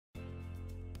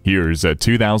Here's a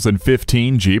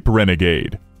 2015 Jeep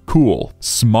Renegade. Cool,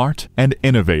 smart, and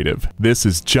innovative. This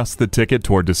is just the ticket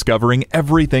toward discovering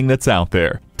everything that's out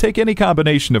there. Take any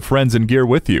combination of friends and gear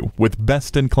with you, with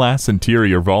best-in-class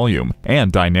interior volume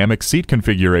and dynamic seat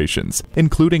configurations,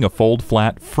 including a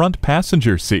fold-flat front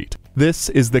passenger seat. This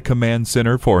is the command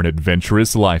center for an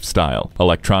adventurous lifestyle.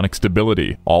 Electronic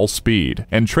stability, all-speed,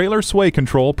 and trailer sway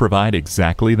control provide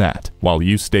exactly that, while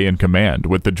you stay in command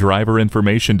with the driver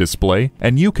information display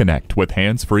and you connect with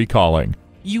hands-free calling.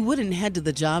 You wouldn't head to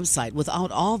the job site without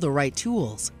all the right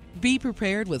tools. Be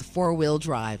prepared with four-wheel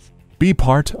drive. Be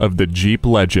part of the Jeep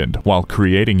legend while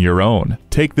creating your own.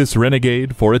 Take this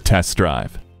Renegade for a test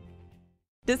drive.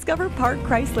 Discover Park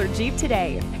Chrysler Jeep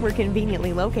today. We're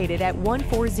conveniently located at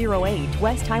 1408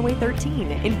 West Highway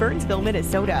 13 in Burnsville,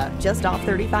 Minnesota, just off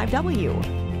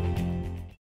 35W.